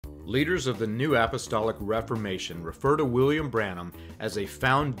Leaders of the New Apostolic Reformation refer to William Branham as a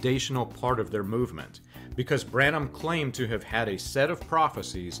foundational part of their movement because Branham claimed to have had a set of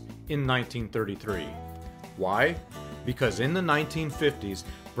prophecies in 1933. Why? Because in the 1950s,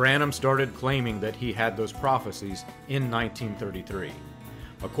 Branham started claiming that he had those prophecies in 1933.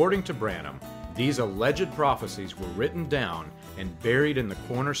 According to Branham, these alleged prophecies were written down and buried in the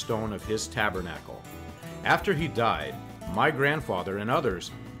cornerstone of his tabernacle. After he died, my grandfather and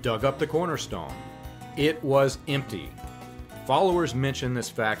others dug up the cornerstone. It was empty. Followers mention this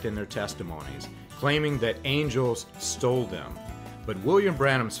fact in their testimonies, claiming that angels stole them. But William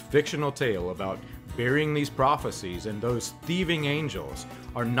Branham's fictional tale about burying these prophecies and those thieving angels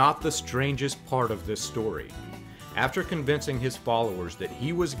are not the strangest part of this story. After convincing his followers that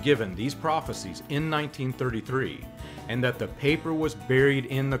he was given these prophecies in 1933 and that the paper was buried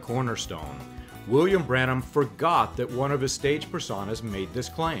in the cornerstone, William Branham forgot that one of his stage personas made this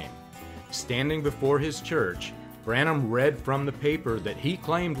claim. Standing before his church, Branham read from the paper that he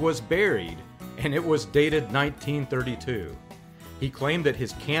claimed was buried, and it was dated 1932. He claimed that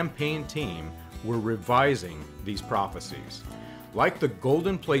his campaign team were revising these prophecies. Like the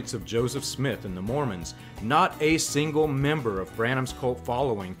golden plates of Joseph Smith and the Mormons, not a single member of Branham's cult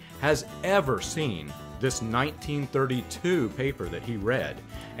following has ever seen this 1932 paper that he read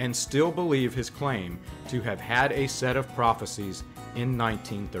and still believe his claim to have had a set of prophecies in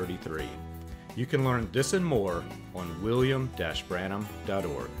 1933. You can learn this and more on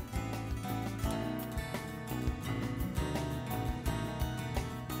william-branham.org.